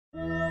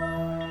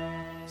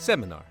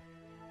Seminar.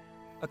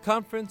 A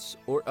conference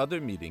or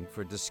other meeting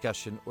for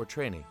discussion or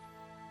training.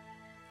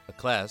 A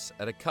class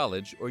at a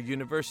college or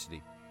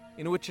university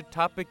in which a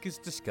topic is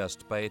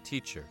discussed by a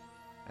teacher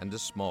and a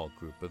small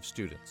group of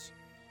students.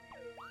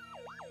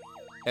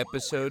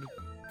 Episode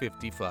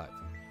 55.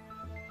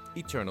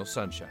 Eternal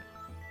Sunshine.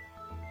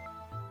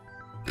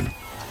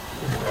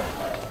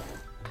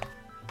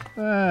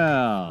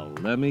 Well,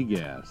 let me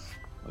guess.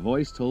 A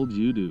voice told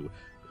you to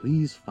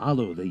please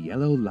follow the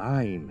yellow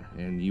line,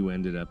 and you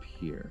ended up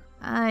here.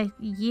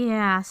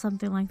 Yeah,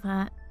 something like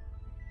that.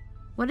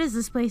 What is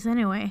this place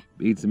anyway?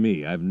 Beats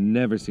me. I've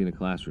never seen a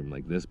classroom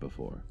like this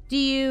before. Do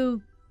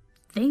you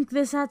think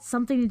this had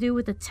something to do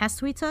with the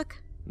test we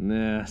took?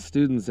 Nah,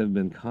 students have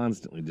been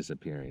constantly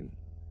disappearing.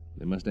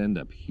 They must end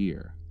up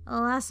here.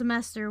 Last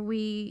semester,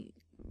 we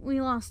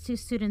lost 2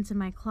 students in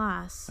my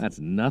class. That's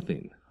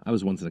nothing. I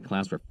was once in a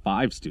class where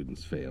 5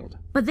 students failed.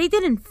 But they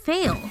didn't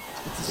fail.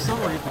 It's a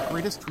summary of the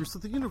greatest truths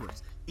of the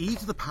universe. E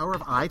to the power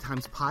of I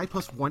times pi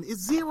plus 1 is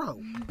 0.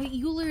 But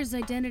Euler's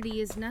identity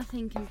is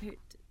nothing compared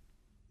to...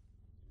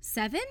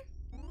 7?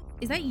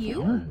 Is that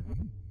you?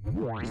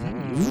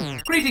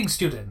 Greetings,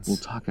 students. We'll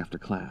talk after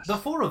class. The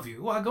 4 of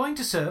you are going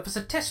to serve as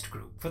a test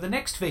group for the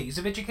next phase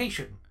of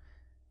education.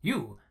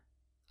 You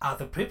are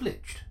the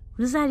privileged.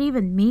 What does that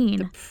even mean?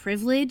 The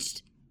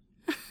privileged?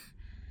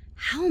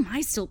 How am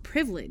I still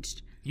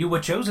privileged? You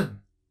were chosen.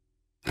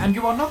 And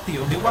you are not the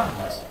only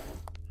ones.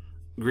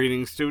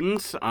 Greetings,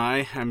 students.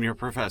 I am your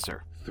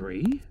professor.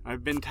 3?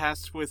 I've been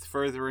tasked with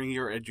furthering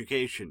your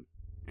education,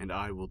 and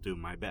I will do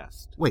my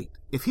best. Wait,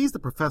 if he's the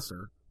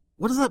professor,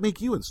 what does that make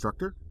you,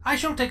 instructor? I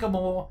shall take a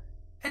more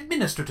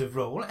administrative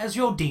role as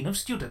your dean of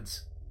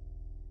students.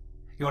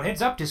 Your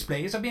heads-up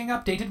displays are being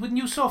updated with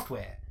new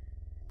software.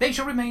 They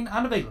shall remain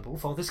unavailable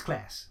for this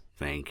class.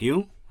 Thank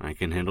you. I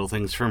can handle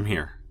things from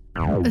here.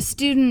 A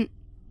student...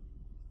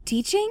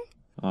 teaching?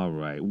 All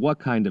right, what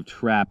kind of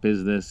trap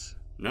is this?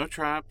 No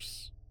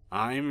traps.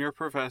 I am your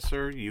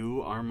professor.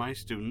 You are my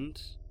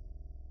students.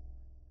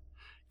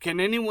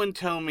 Can anyone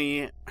tell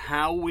me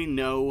how we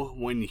know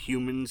when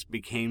humans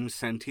became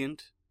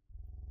sentient?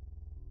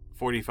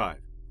 45.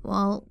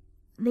 Well,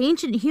 the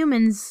ancient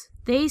humans,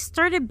 they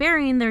started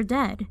burying their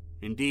dead.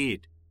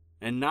 Indeed.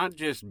 And not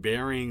just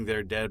burying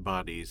their dead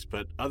bodies,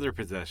 but other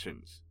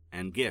possessions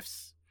and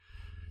gifts.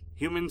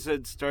 Humans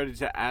had started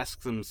to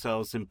ask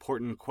themselves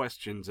important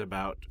questions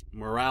about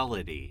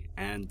morality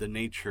and the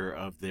nature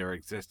of their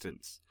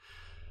existence.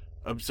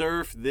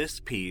 Observe this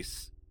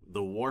piece,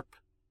 The Warp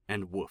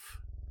and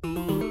Woof.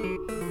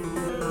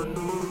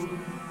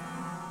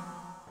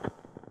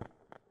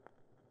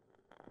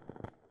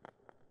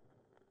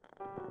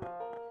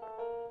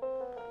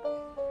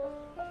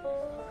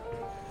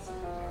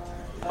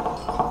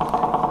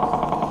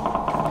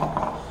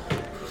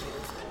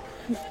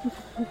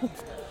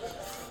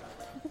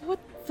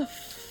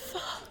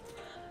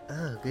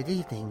 Oh, good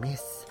evening,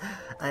 miss.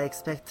 I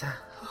expect...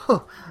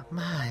 oh,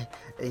 my,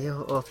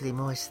 you're awfully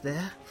moist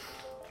there.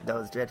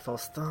 Those dreadful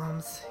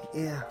storms.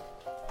 Here,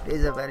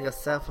 please avail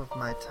yourself of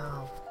my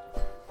towel.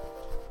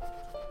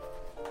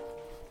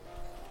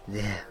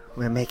 There,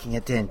 we're making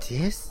a dent,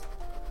 yes?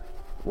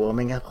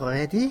 Warming up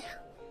already?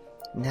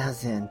 Now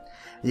then,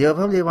 you're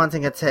probably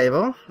wanting a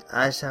table.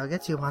 I shall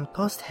get you one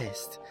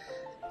post-haste.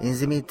 In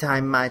the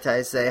meantime, might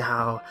I say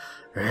how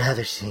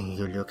ravishing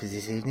you look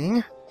this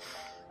evening?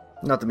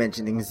 Not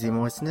mentioning the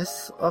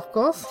moistness, of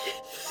course.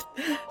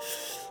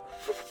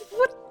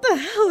 What the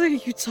hell are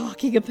you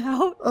talking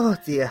about? Oh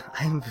dear,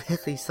 I'm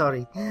very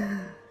sorry.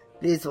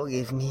 Please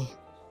forgive me.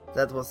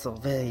 That was so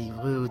very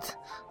rude,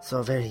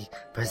 so very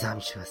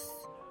presumptuous.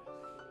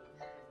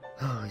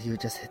 Oh, you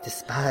just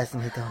despise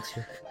me, don't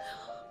you?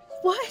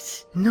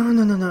 What?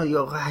 No,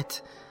 you're right.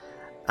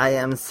 I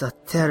am so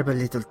terrible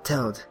little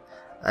toad.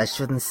 I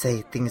shouldn't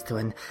say things to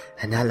an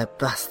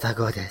alabaster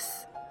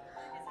goddess.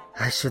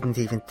 I shouldn't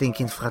even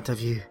think in front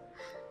of you.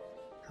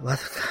 What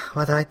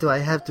right do I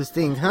have to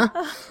sing, huh?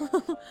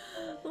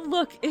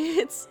 Look,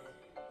 it's...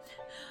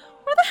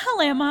 Where the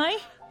hell am I?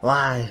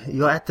 Why,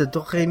 you're at the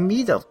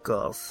Doremide, of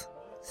course.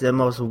 The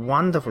most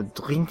wonderful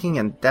drinking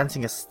and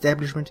dancing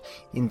establishment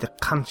in the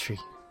country.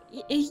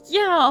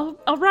 Yeah,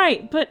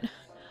 alright, but...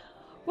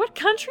 what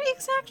country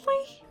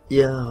exactly?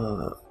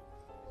 You're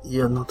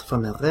not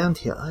from around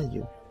here, are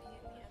you?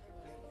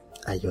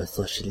 Are you a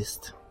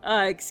socialist?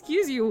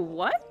 Excuse you,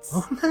 what?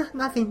 Oh,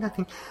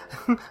 nothing.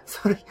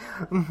 Sorry.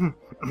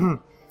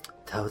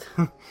 Toad.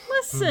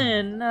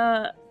 Listen,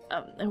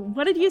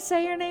 what did you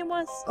say your name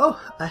was? Oh,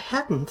 I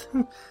hadn't.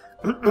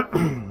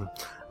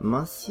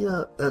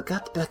 Monsieur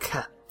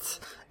Ugarte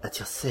at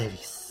your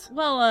service.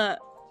 Well,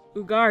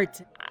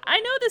 Ugarte,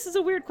 I know this is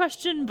a weird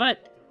question,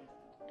 but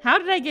how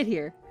did I get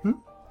here?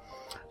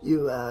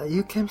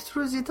 You came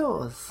through the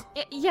doors.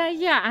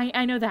 Yeah,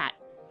 I know that.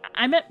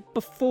 I meant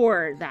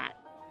before that.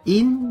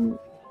 In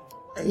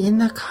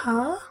a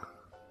car?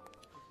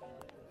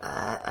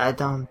 I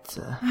don't...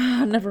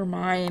 Never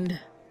mind.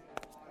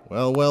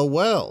 Well,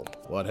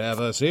 what have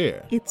us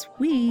here? It's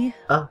we.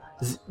 Oh,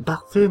 the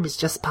bathroom is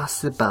just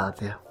past the bar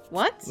there.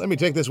 What? Let me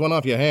take this one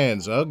off your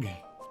hands, Ugg.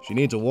 She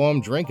needs a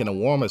warm drink and a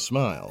warmer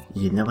smile.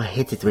 You know I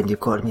hate it when you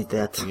call me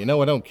that. You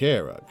know I don't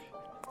care, Ugg.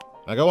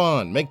 Now go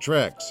on, make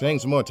tracks, hang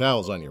some more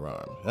towels on your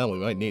arm. Hell, we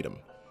might need them.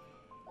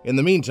 In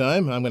the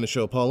meantime, I'm going to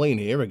show Pauline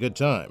here a good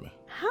time.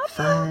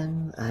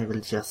 Fine, I will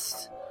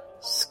just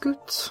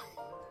scoot.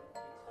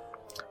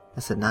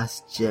 That's a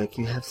nice jerk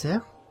you have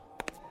there.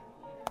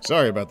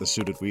 Sorry about the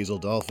suited weasel,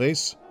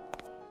 Dollface.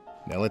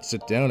 Now let's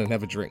sit down and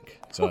have a drink.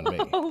 It's on me.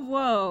 Oh,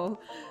 whoa.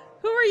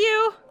 Who are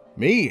you?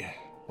 Me?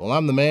 Well,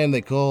 I'm the man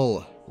they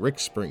call Rick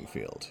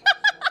Springfield.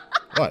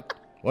 What?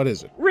 What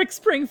is it? Rick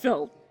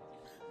Springfield.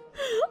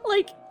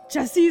 Like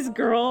Jesse's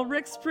girl,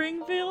 Rick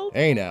Springfield?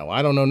 Hey now,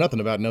 I don't know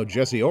nothing about no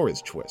Jesse or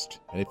his twist.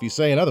 And if you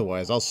saying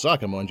otherwise, I'll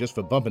sock him on just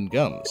for bumping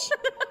gums.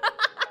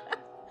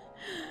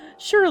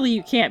 Surely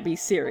you can't be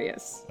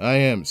serious. I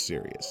am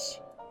serious.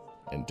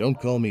 And don't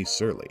call me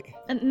Surly.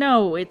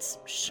 No, it's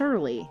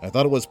Shirley. I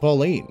thought it was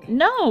Pauline.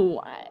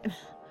 No,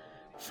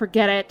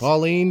 forget it.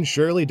 Pauline,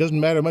 Shirley,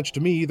 doesn't matter much to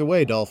me either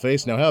way,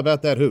 Dollface. Now how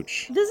about that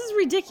hooch? This is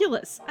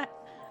ridiculous.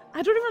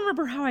 I don't even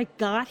remember how I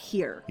got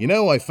here. You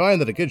know, I find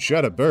that a good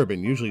shot of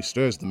bourbon usually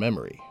stirs the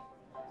memory.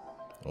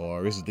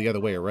 Or is it the other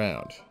way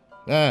around?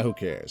 Who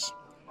cares?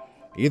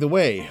 Either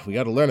way, we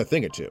gotta learn a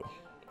thing or two.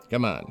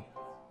 Come on.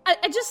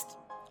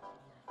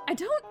 I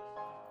don't...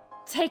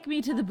 Take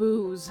me to the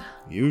booze.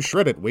 You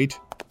shred it, Wheat.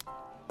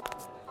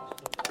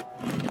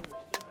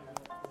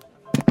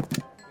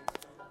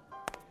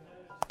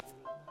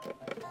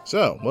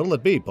 So, what'll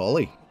it be,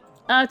 Paulie?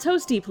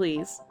 Toasty,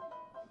 please.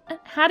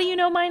 How do you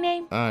know my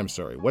name? I'm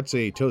sorry, what's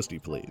a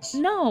toasty, please?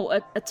 No,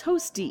 a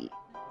toasty.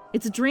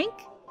 It's a drink.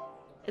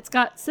 It's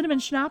got cinnamon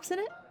schnapps in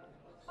it.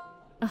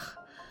 Ugh.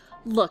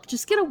 Look,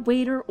 just get a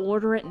waiter,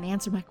 order it, and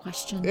answer my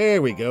question.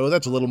 There we go,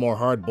 that's a little more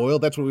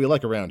hard-boiled. That's what we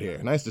like around here.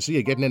 Nice to see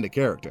you getting into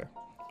character.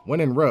 When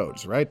in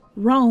Rhodes, right?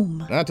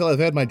 Rome. Not till I've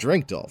had my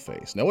drink,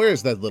 Dollface. Now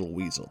where's that little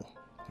weasel?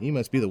 He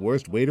must be the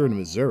worst waiter in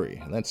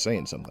Missouri, and that's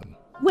saying something.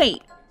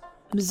 Wait,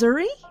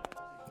 Missouri?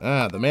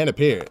 The man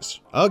appears.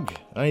 Ugh,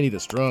 I need a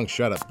strong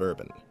shot of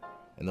bourbon.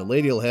 And the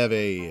lady'll have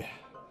a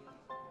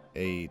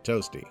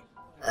toasty.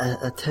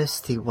 A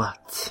toasty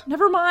what?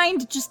 Never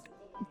mind, just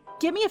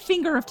give me a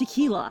finger of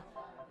tequila.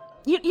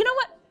 You know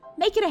what?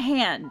 Make it a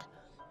hand.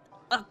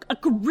 A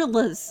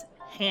gorilla's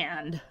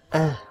hand.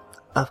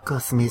 Of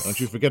course, miss. Don't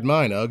you forget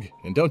mine, Ugg.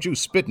 And don't you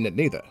spit in it,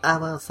 neither.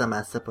 How else am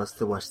I supposed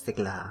to wash the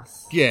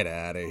glass? Get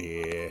out of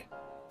here.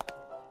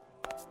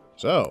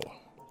 So,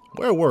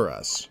 where were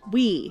us?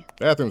 We.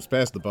 Bathroom's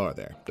past the bar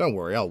there. Don't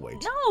worry, I'll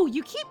wait. No,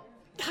 you keep...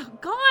 Oh,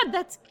 God,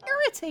 that's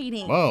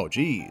irritating. Oh,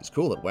 geez.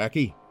 Cool it,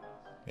 Wacky.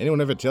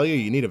 Anyone ever tell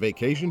you need a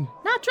vacation?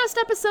 Not dressed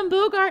up as some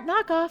Bogart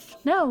knockoff,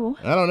 no.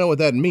 I don't know what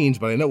that means,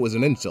 but I know it was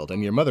an insult,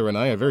 and your mother and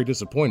I are very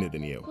disappointed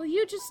in you. Will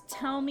you just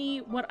tell me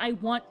what I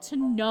want to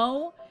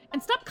know?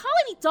 And stop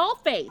calling me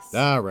Dollface!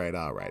 All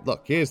right.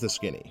 Look, here's the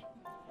skinny.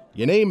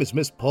 Your name is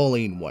Miss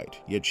Pauline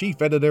White. You're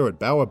chief editor at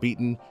Bauer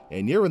Beaton,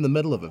 and you're in the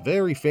middle of a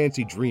very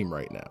fancy dream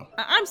right now.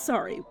 I'm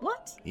sorry,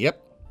 what?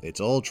 Yep, it's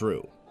all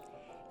true.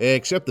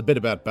 Except the bit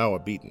about Bauer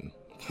Beaton.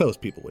 Those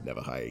people would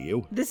never hire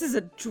you. This is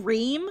a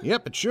dream?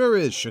 Yep, it sure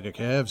is, sugar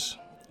calves.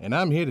 And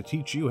I'm here to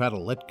teach you how to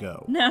let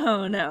go.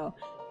 No.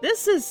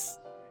 This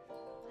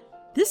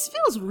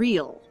feels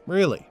real.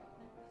 Really?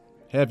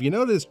 Have you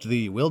noticed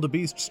the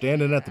wildebeest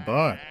standing at the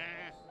bar?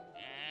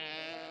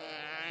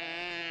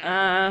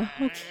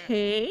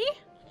 Okay.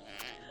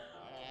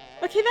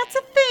 Okay, that's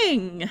a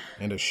thing.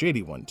 And a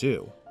shady one,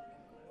 too.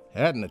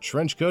 Hat and a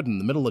trench coat in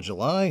the middle of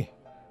July?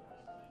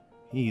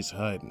 He's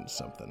hiding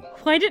something.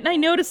 Why didn't I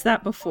notice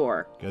that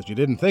before? Because you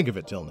didn't think of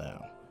it till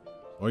now.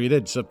 Or you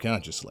did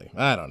subconsciously.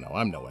 I don't know,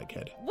 I'm no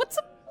egghead. What's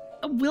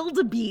a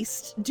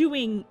wildebeest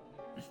doing?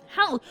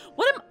 Hell,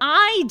 what am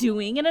I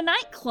doing in a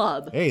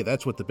nightclub? Hey,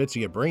 that's what the bits of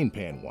your brain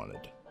pan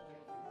wanted.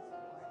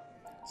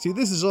 See,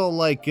 this is all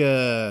like,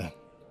 what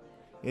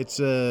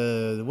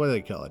do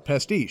they call it?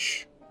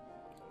 Pastiche.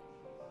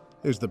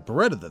 There's the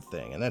bread of the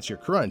thing, and that's your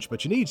crunch,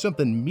 but you need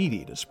something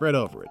meaty to spread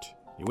over it.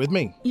 You with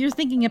me? You're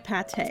thinking of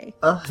pate.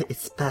 Oh,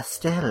 it's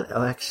pastel,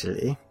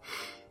 actually.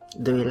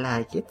 Do you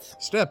like it?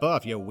 Step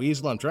off, you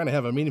weasel. I'm trying to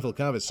have a meaningful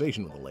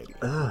conversation with a lady.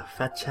 Oh,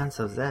 fat chance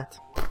of that.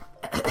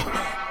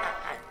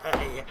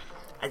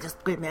 I just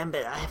remember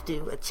I have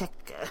to check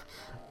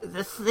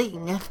the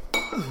thing.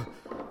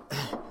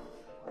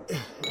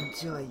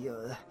 Enjoy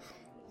your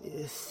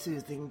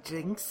soothing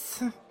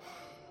drinks.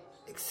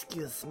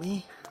 Excuse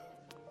me.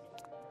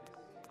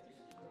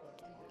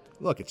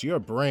 Look, it's your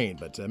brain,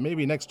 but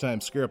maybe next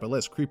time scare up a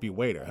less creepy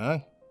waiter, huh?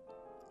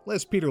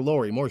 Less Peter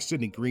Lorre, more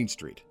Sidney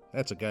Greenstreet.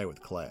 That's a guy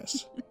with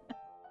class.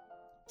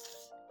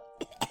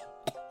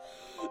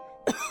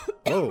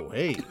 Oh,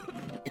 hey.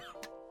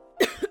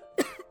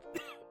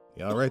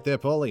 You all right there,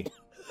 Paulie?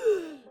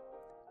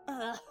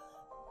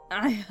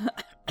 I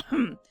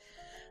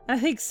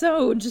think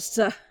so. Just,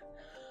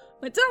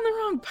 went down the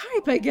wrong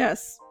pipe, I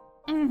guess.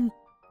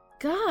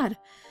 God,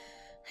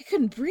 I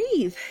couldn't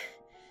breathe.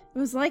 It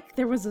was like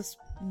there was this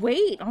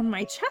weight on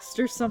my chest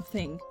or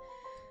something.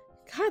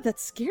 God, that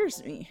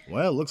scares me.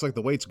 Well, looks like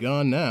the weight's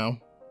gone now.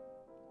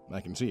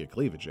 I can see your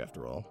cleavage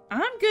after all.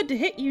 I'm good to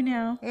hit you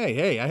now.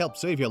 Hey, I helped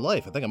save your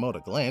life. I think I'm owed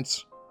a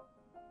glance.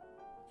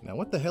 Now,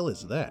 what the hell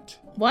is that?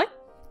 What?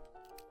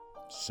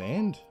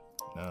 Sand?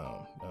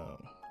 No.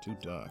 Too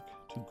dark.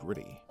 Too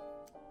gritty.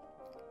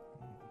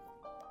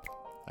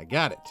 I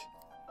got it.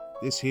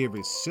 This here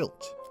is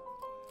silt.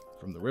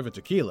 From the River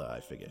Tequila, I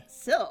figure.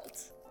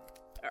 Silt?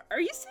 Are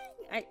you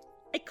saying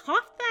I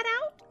coughed that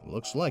out?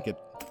 Looks like it.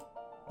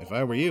 If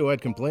I were you,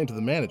 I'd complain to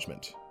the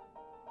management.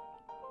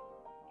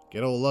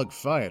 Get old Lug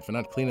fired for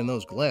not cleaning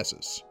those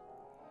glasses.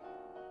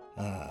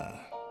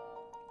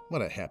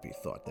 What a happy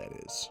thought that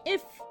is.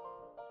 If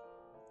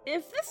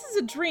this is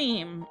a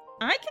dream,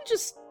 I can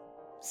just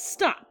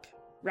stop,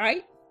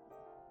 right?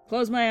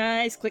 Close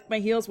my eyes, click my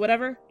heels,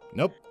 whatever?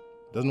 Nope.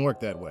 Doesn't work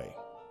that way.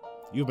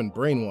 You've been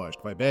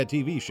brainwashed by bad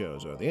TV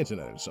shows or the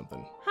internet or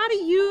something. How do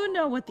you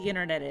know what the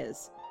internet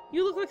is?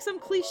 You look like some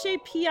cliche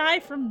PI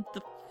from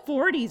the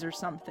 40s or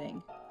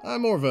something.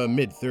 I'm more of a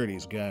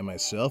mid-30s guy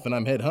myself, and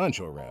I'm head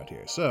honcho around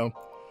here, so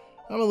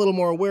I'm a little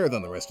more aware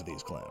than the rest of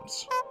these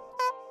clowns.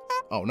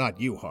 Oh, not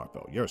you,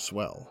 Harpo. You're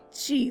swell.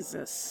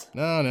 Jesus.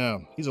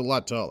 No. He's a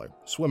lot taller.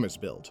 Swimmer's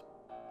build.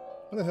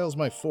 Where the hell's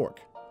my fork?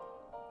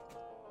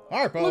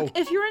 Harpo! Look,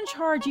 if you're in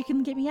charge, you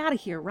can get me out of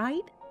here,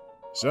 right?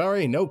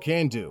 Sorry, no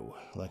can do.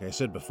 Like I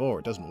said before,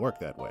 it doesn't work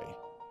that way.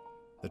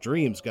 The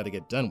dream's got to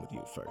get done with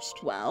you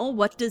first. Well,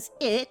 what does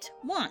it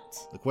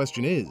want? The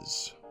question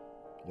is,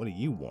 what do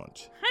you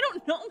want? I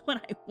don't know what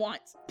I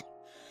want.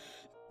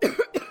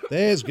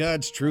 There's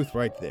God's truth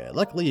right there.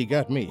 Luckily, you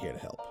got me here to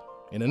help.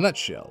 In a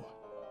nutshell,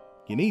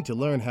 you need to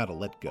learn how to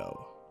let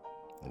go.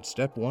 And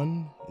step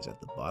one is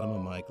at the bottom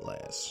of my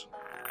glass.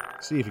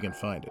 See if you can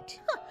find it.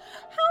 How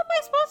am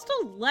I supposed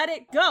to let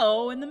it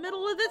go in the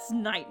middle of this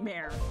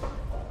nightmare?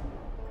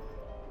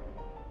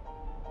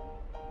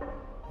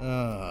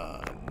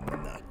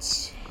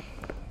 Nuts.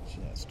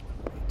 Just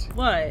great.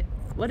 What?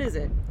 What is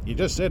it? You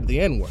just said the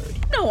N-word.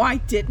 No, I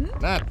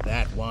didn't. Not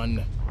that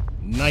one.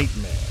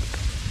 Nightmare.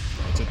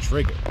 It's a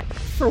trigger.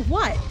 For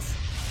what?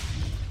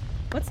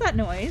 What's that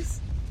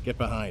noise? Get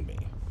behind me.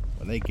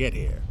 When they get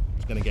here,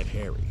 it's gonna get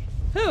hairy.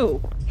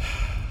 Who?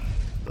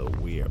 The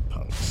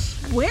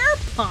Weirpunks.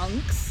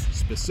 Weirpunks?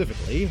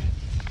 Specifically,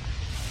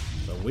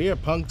 the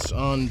Weirpunks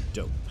on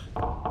dope.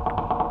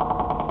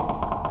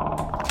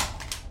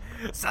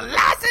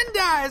 Slice and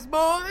dice,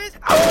 boys!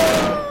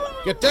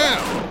 Oh! Get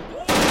down!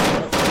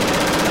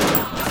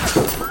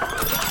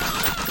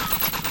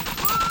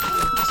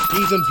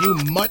 Skeezums, you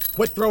mutt!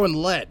 Quit throwing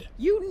lead!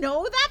 You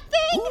know that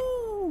thing?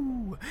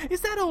 Ooh,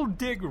 is that old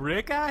Dick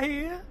Rick I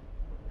hear?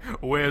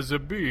 Where's the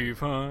beef,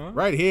 huh?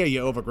 Right here,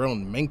 you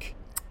overgrown mink.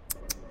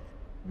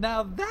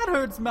 Now that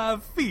hurts my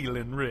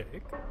feeling,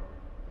 Rick.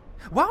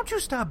 Why don't you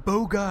stop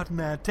bogarting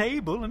that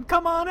table and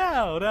come on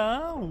out,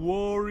 huh,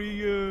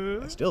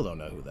 warrior? I still don't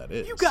know who that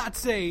is. You got,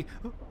 say,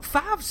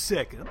 5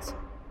 seconds,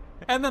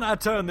 and then I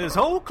turn this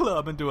whole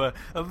club into a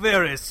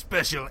very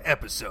special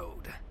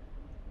episode.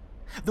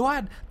 Though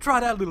I'd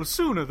try that a little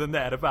sooner than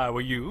that if I were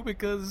you,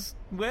 because,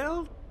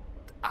 well,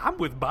 I'm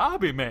with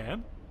Bobby,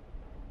 man.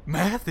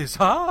 Math is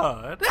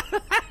hard.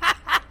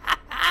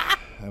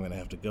 I'm gonna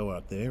have to go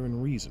out there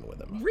and reason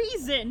with him.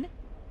 Reason?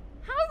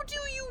 How do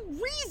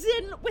you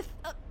reason with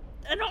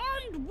an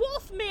armed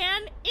wolf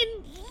man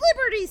in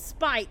Liberty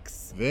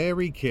Spikes?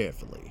 Very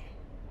carefully.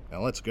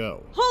 Now let's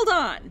go. Hold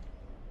on.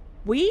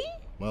 We?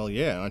 Well,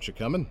 yeah, aren't you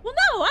coming? Well,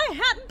 no, I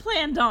hadn't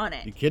planned on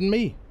it. You kidding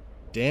me?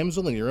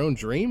 Damsel in your own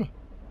dream?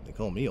 They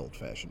call me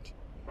old-fashioned.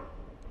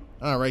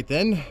 All right,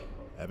 then.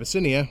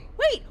 Abyssinia.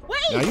 Wait!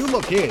 Now you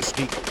look here,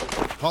 Ski.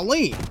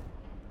 Pauline!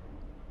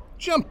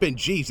 Jumpin'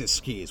 Jesus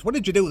skis. What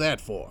did you do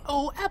that for?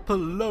 Oh,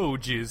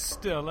 apologies,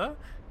 Stella.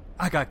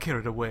 I got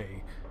carried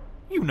away.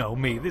 You know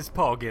me, this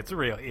paw gets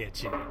real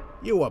itchy.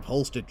 You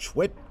upholstered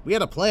twit. We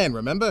had a plan,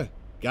 remember?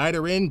 Guide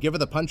her in, give her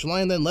the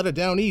punchline, then let her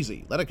down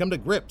easy. Let her come to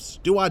grips.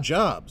 Do our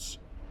jobs.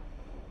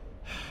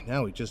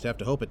 Now we just have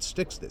to hope it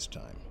sticks this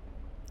time.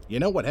 You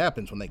know what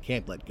happens when they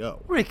can't let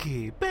go.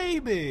 Ricky,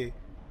 baby,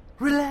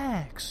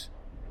 relax.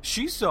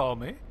 She saw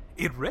me.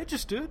 It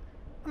registered.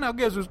 Now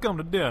guess who's come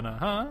to dinner,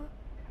 huh?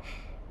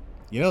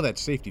 You know that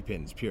safety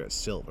pin's pure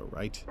silver,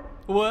 right?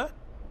 What?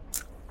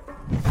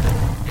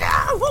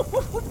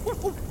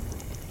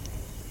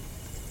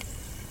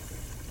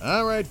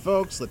 All right,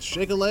 folks, let's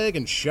shake a leg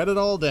and shut it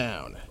all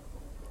down.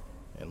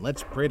 And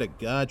let's pray to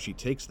God she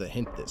takes the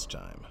hint this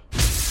time.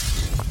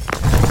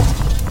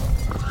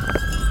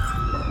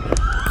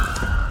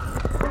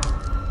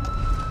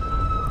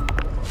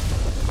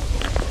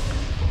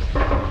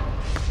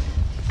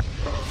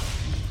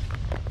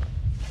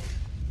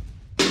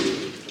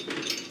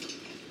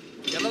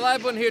 Got a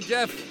live one here,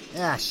 Jeff.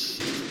 Ah,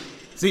 shit.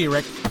 See you,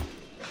 Rick.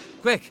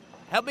 Quick,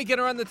 help me get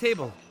her on the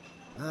table.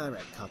 All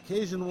right,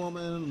 Caucasian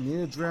woman,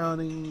 near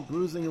drowning,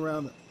 bruising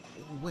around the...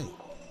 Wait.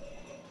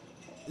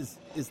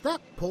 Is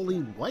that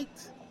Pauline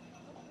White?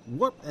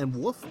 Warp and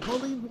Wolf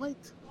Pauline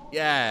White?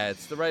 Yeah,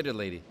 it's the writer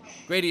lady.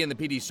 Grady and the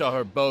PD saw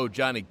her beau,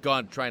 Johnny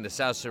Gaunt, trying to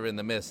souse her in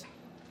the mist.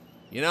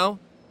 You know,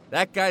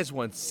 that guy's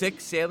won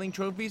 6 sailing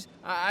trophies.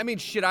 I mean,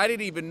 shit, I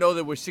didn't even know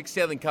there were 6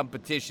 sailing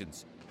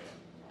competitions.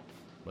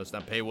 Must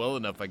not pay well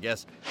enough, I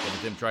guess,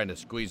 with him trying to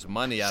squeeze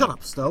money out. Shut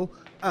up, Stowe.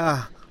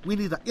 We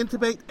need to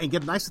intubate and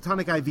get an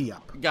isotonic IV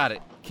up. Got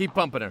it. Keep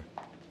pumping her.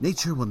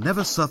 Nature will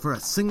never suffer a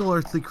single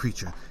earthly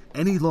creature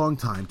any long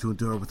time to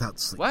endure without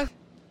sleep. What?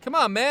 Come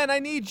on, man. I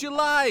need you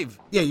live.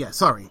 Yeah,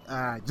 sorry.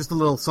 Just a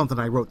little something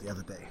I wrote the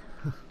other day.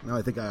 Now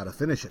I think I ought to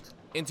finish it.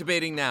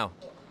 Intubating now.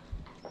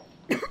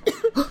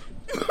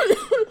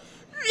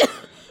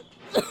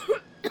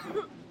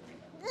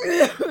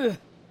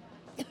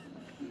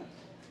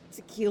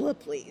 Tequila,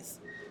 please.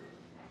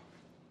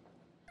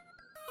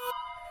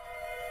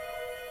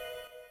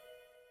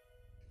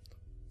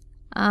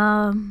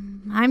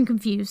 I'm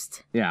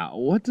confused. Yeah,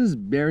 what does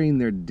burying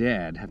their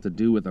dead have to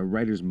do with a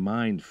writer's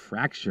mind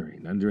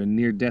fracturing under a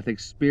near-death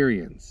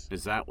experience?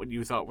 Is that what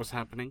you thought was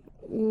happening?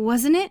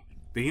 Wasn't it?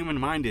 The human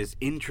mind is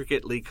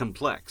intricately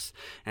complex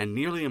and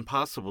nearly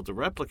impossible to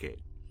replicate.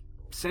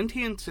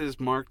 Sentience is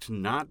marked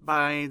not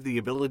by the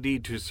ability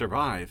to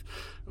survive,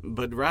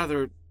 but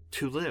rather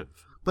to live.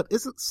 But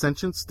isn't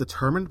sentience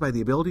determined by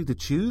the ability to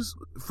choose?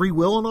 Free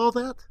will and all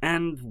that?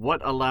 And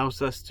what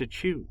allows us to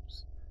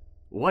choose?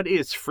 What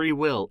is free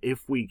will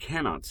if we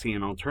cannot see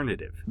an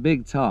alternative?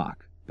 Big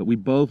talk, but we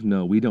both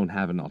know we don't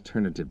have an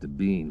alternative to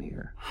being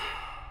here.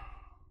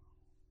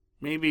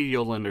 Maybe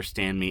you'll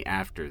understand me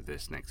after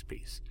this next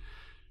piece.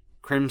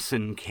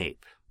 Crimson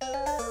Cape.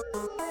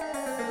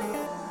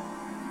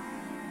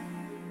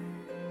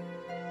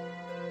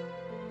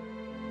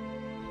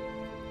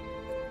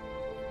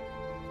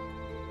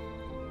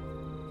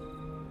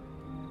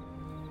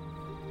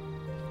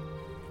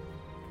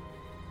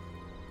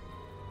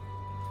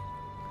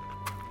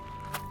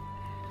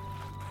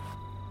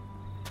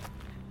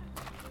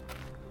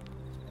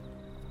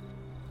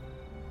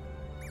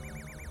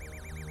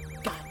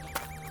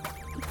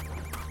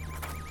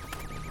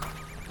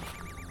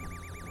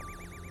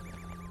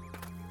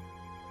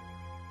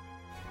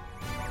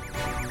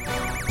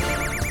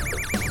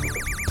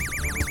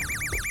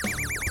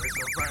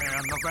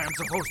 I'm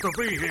supposed to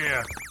be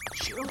here.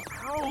 Chill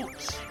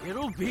out.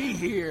 It'll be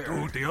here.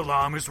 Dude, the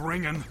alarm is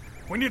ringing.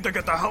 We need to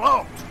get the hell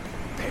out.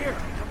 There.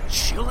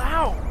 Chill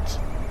out.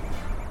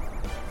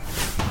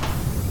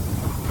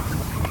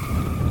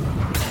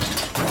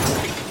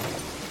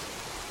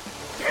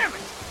 Damn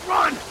it!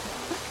 Run!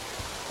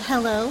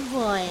 Hello,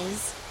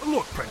 boys.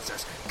 Look,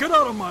 Princess, get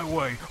out of my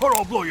way, or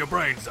I'll blow your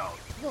brains out.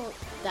 Well,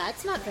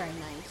 that's not very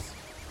nice.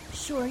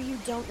 Sure you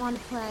don't want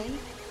to play?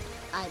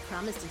 I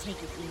promise to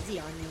take it easy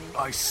on you.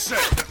 I said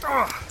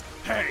that.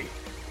 Hey.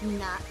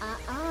 Nah.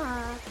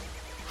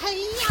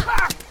 Hey.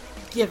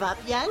 Give up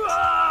yet?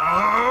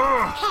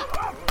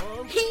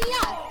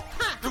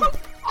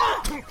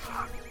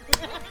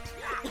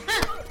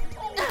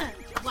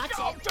 Watch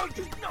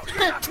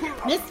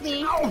it. Miss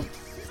me.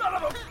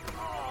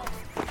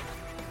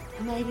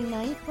 Nighty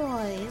night,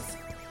 boys.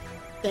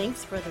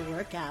 Thanks for the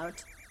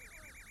workout.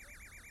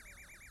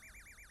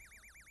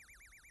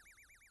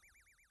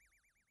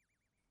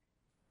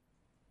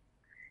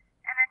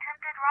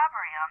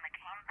 Robbery on the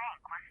Cane Bank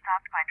was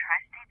stopped by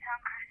Tri-State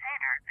Zone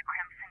Crusader, the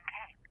Crimson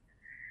Cape.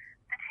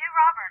 The two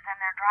robbers and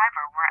their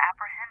driver were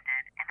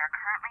apprehended and are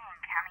currently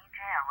in county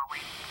jail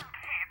awaiting.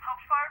 Cape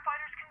helped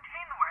firefighters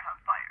contain the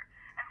warehouse fire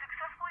and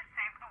successfully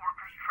saved the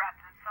workers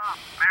trapped inside.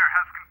 Mayor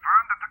has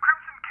confirmed that the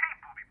Crimson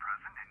Cape will be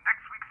present in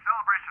next week's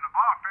celebration of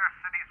our fair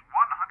city's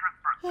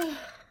 100th birthday.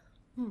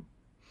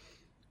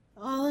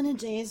 All in a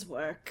day's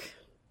work.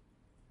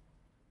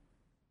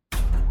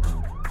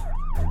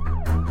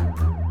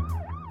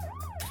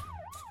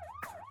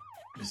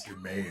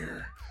 Mr.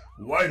 Mayor,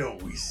 why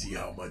don't we see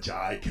how much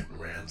I can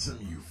ransom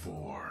you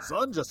for?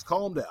 Son, just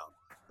calm down.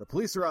 The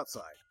police are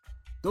outside.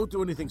 Don't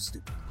do anything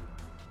stupid.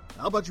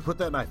 How about you put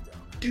that knife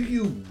down? Do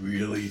you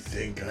really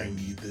think I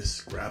need this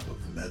scrap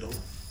of metal?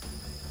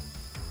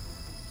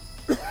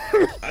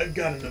 I've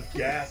got enough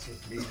gas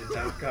with me to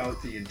knock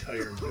out the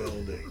entire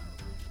building.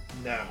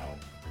 Now,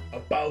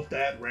 about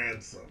that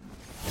ransom.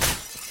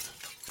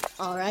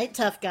 All right,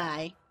 tough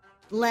guy.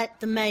 Let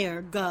the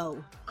mayor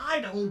go.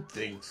 I don't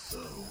think so.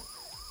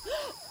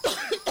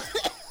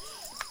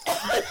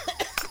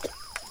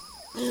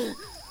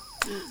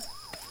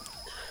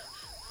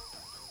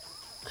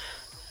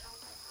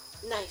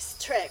 Nice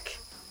trick.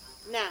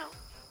 Now,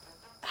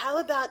 how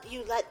about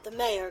you let the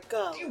mayor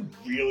go? Do you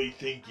really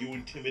think you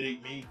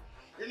intimidate me?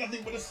 You're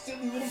nothing but a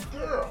silly little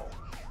girl.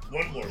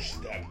 One more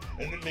step,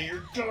 and the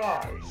mayor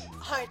dies.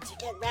 Hard to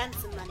get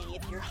ransom money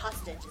if your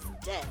hostage is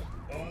dead.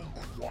 Oh,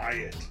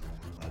 quiet.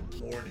 I'm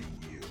warning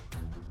you.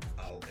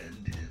 I'll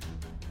end him.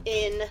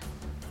 In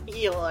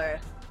your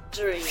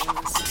dreams.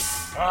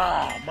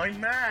 Ah, my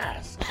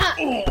mask!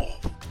 Oh.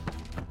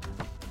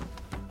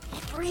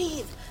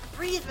 Breathe!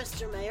 Breathe,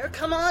 Mr. Mayor!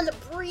 Come on,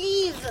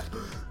 breathe!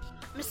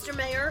 Mr.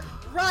 Mayor,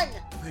 run!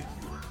 Thank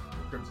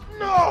you.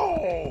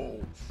 No!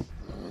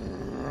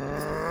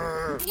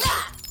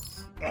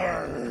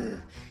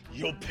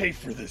 You'll pay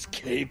for this,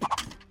 Cape.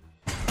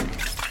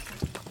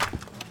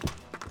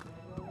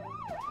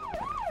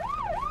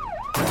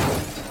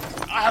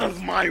 Out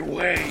of my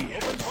way!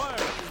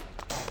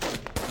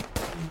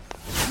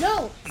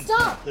 No!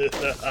 Stop!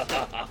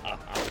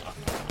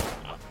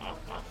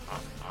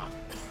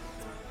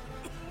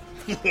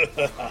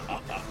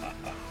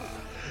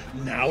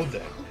 Now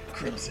then,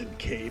 Crimson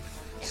Cape,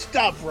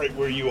 stop right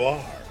where you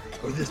are,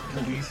 or this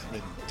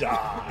policeman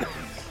dies.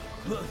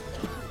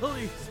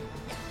 Police!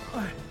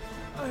 I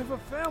have a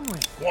family.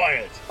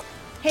 Quiet!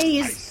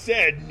 Hey, I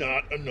said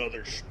not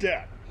another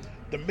step.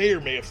 The mayor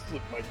may have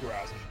slipped my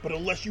grass, but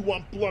unless you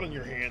want blood on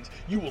your hands,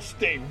 you will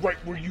stay right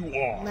where you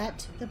are.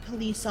 Let the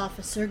police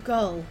officer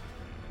go.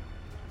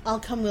 I'll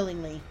come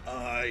willingly.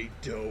 I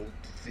don't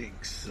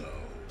think so.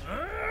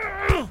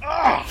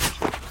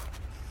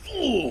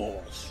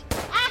 Fools!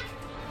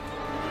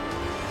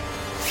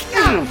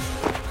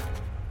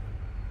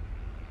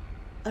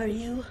 Are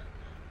you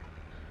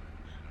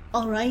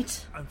all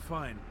right? I'm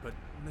fine, but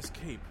Miss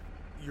Cape,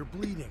 you're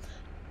bleeding.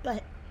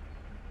 But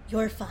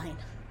you're fine.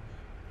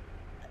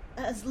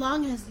 As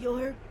long as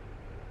you're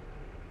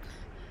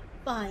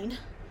fine,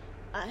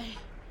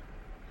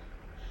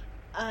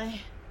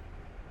 I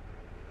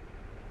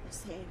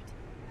saved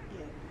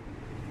you.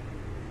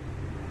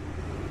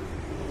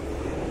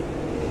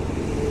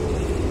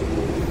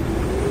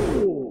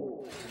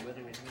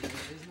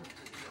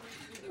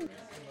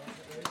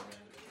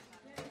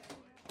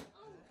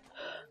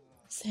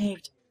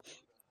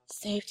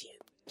 Saved you.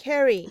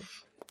 Carrie!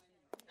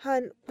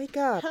 Hun, wake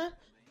up. Huh?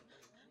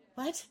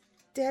 What?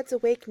 Dad's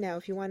awake now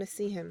if you want to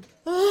see him.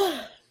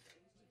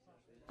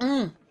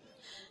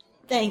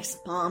 Thanks,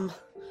 Mom.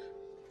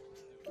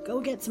 Go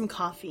get some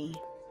coffee.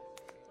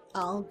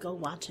 I'll go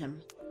watch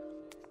him.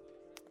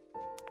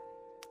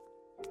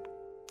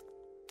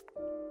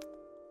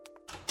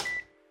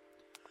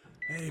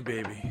 Hey,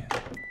 baby.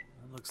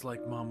 It looks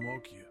like Mom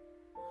woke you.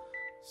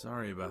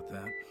 Sorry about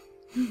that.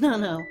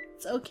 No,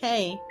 it's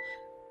okay.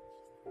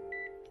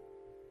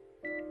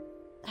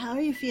 How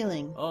are you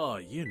feeling? Oh,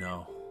 you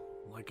know,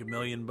 like $1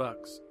 million.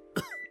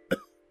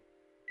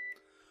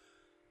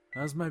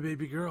 How's my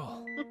baby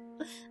girl?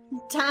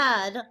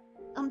 Dad,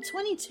 I'm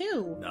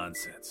 22.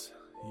 Nonsense.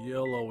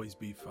 You'll always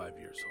be 5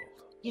 years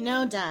old. You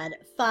know, Dad,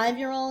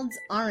 5-year-olds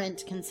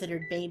aren't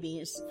considered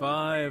babies.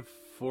 5,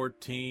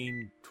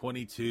 14,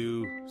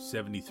 22,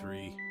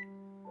 73.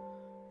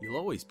 You'll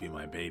always be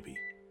my baby.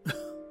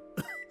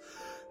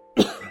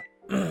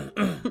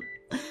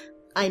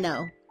 I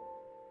know.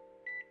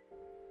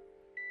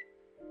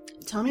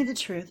 Tell me the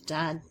truth,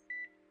 Dad.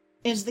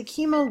 Is the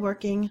chemo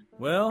working?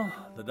 Well,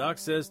 the doc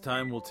says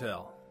time will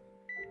tell.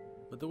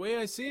 But the way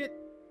I see it,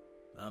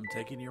 I'm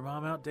taking your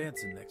mom out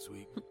dancing next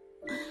week.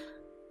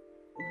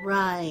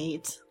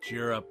 Right.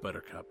 Cheer up,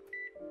 Buttercup.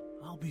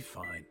 I'll be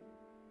fine.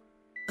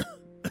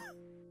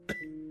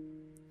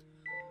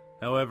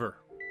 However,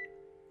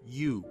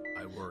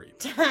 I worry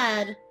about.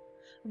 Dad,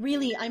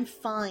 really, I'm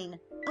fine.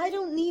 I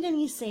don't need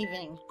any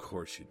saving. Of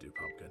course you do,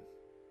 Pumpkin.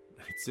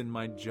 It's in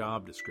my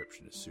job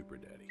description as Super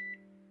Daddy.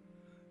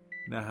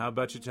 Now, how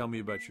about you tell me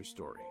about your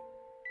story?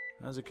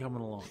 How's it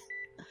coming along?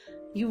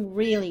 You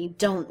really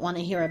don't want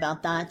to hear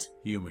about that.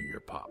 Humor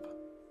your pop.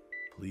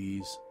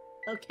 Please.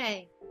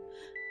 Okay.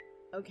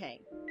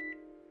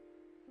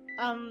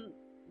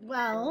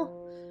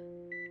 Well,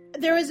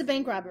 there was a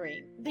bank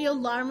robbery. The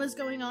alarm was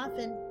going off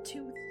and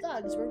 2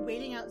 thugs were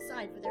waiting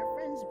outside for their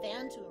friend's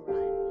van to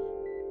arrive.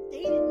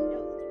 They didn't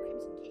know that the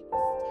Crimson Cape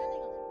was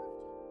standing on the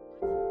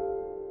rooftop.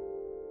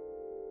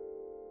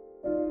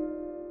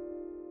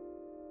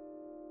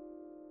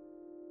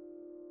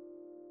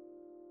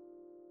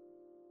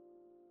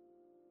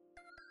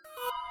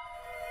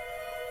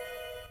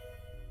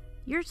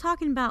 You're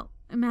talking about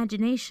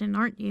imagination,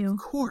 aren't you? Of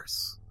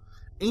course.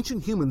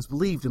 Ancient humans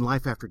believed in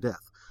life after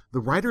death. The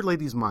Rider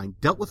Lady's mind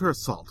dealt with her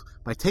assault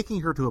by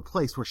taking her to a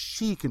place where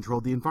she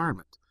controlled the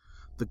environment.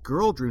 The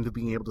girl dreamed of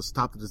being able to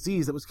stop the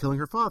disease that was killing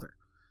her father.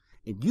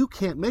 And you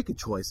can't make a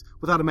choice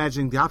without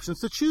imagining the options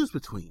to choose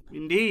between.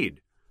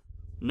 Indeed.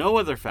 No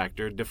other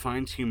factor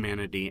defines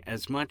humanity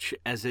as much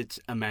as its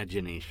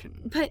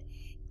imagination. But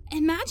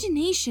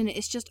imagination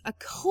is just a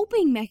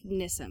coping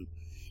mechanism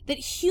that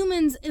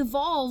humans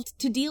evolved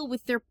to deal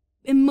with their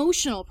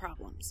emotional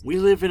problems. We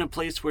live in a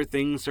place where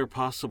things are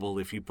possible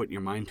if you put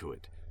your mind to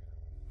it.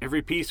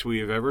 Every piece we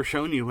have ever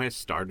shown you has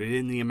started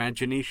in the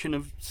imagination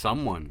of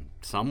someone,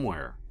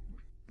 somewhere.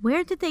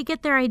 Where did they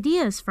get their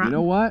ideas from? You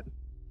know what?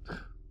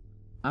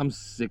 I'm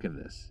sick of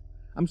this.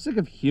 I'm sick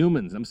of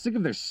humans. I'm sick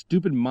of their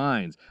stupid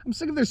minds. I'm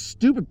sick of their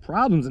stupid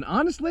problems, and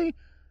honestly,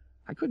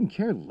 I couldn't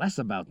care less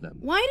about them.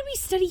 Why do we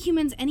study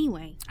humans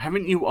anyway?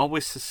 Haven't you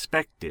always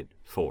suspected,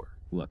 Thor?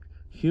 Look,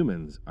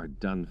 humans are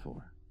done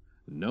for.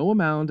 No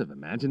amount of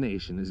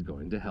imagination is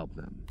going to help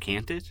them.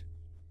 Can't it?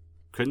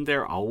 Couldn't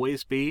there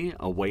always be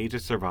a way to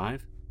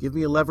survive? Give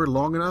me a lever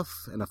long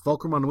enough and a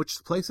fulcrum on which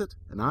to place it,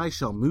 and I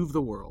shall move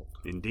the world.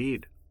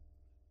 Indeed.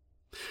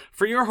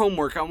 For your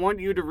homework, I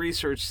want you to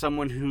research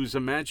someone whose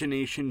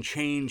imagination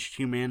changed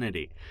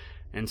humanity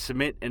and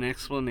submit an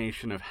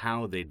explanation of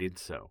how they did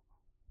so.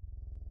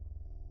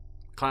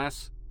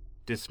 Class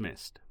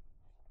dismissed.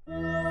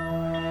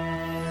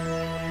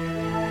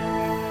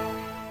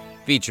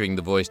 Featuring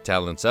the voice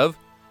talents of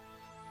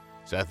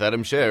Seth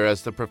Adam Scher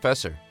as the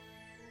Professor,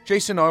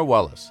 Jason R.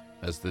 Wallace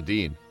as the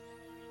Dean,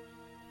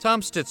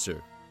 Tom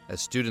Stitzer as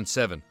Student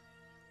 7,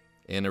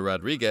 Anna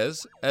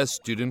Rodriguez as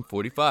Student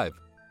 45,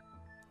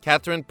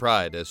 Catherine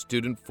Pride as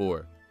Student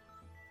 4,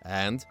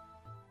 and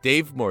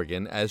Dave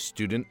Morgan as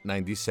Student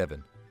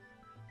 97.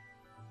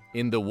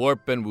 In The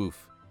Warp and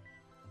Woof,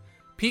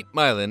 Pete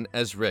Mylan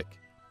as Rick,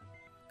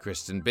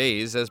 Kristen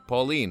Bays as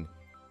Pauline,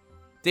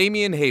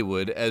 Damian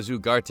Haywood as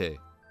Ugarte,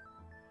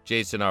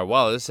 Jason R.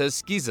 Wallace as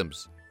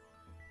Schisms,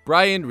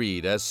 Brian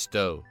Reed as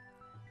Stowe,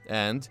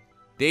 and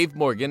Dave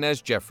Morgan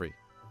as Jeffrey.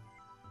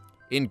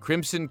 In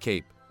Crimson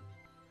Cape,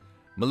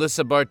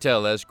 Melissa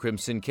Bartell as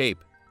Crimson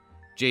Cape,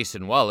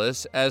 Jason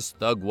Wallace as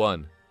Thug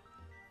 1,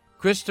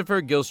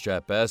 Christopher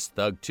Gilstrap as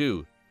Thug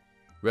 2,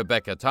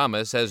 Rebecca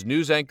Thomas as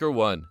News Anchor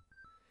 1,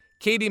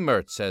 Katie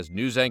Mertz as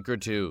News Anchor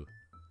 2,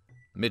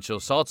 Mitchell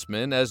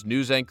Saltzman as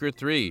News Anchor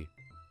 3,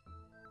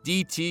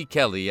 D.T.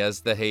 Kelly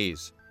as The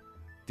Haze,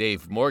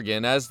 Dave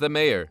Morgan as the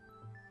Mayor,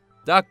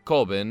 Doc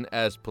Colbin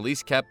as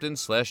Police Captain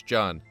 /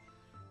 John,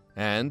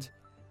 and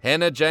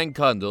Hannah Jang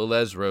Kondal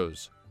as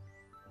Rose.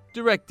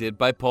 Directed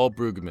by Paul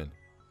Brueggemann.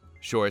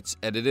 Shorts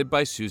edited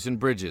by Susan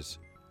Bridges.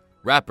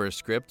 Rapper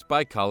script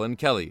by Colin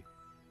Kelly.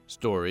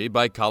 Story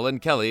by Colin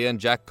Kelly and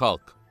Jack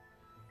Kalk.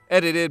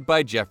 Edited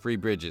by Jeffrey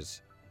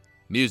Bridges.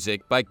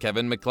 Music by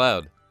Kevin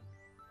MacLeod.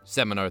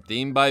 Seminar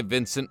theme by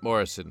Vincent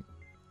Morrison.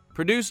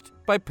 Produced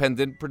by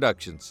Pendant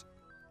Productions.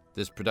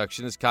 This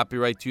production is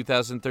copyright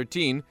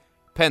 2013,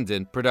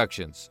 Pendant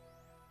Productions.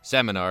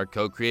 Seminar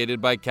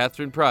co-created by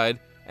Catherine Pride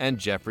and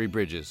Jeffrey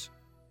Bridges.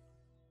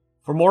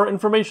 For more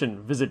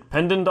information, visit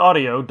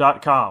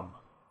pendantaudio.com.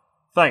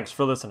 Thanks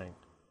for listening.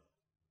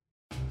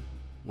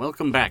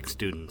 Welcome back,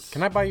 students.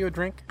 Can I buy you a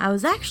drink? I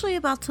was actually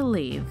about to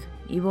leave.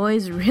 You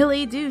boys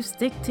really do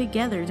stick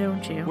together,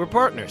 don't you? We're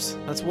partners.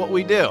 That's what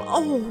we do.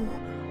 Oh,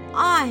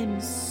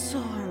 I'm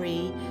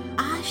sorry.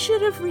 I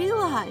should have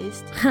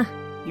realized.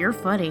 You're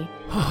funny.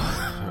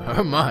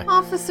 Oh my.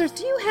 Officers,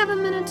 do you have a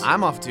minute?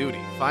 I'm off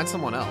duty. Find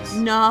someone else.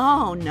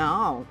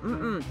 No.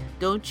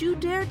 Don't you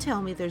dare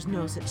tell me there's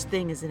no such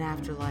thing as an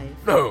afterlife.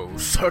 No,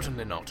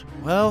 certainly not.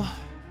 Well,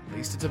 at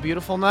least it's a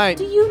beautiful night.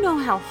 Do you know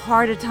how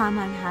hard a time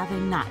I'm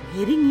having not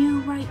hitting you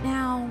right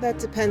now? That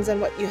depends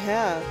on what you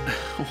have.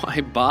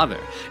 Why bother?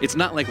 It's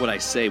not like what I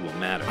say will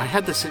matter. I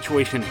had the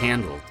situation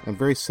handled. I'm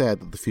very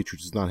sad that the future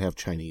does not have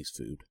Chinese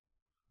food.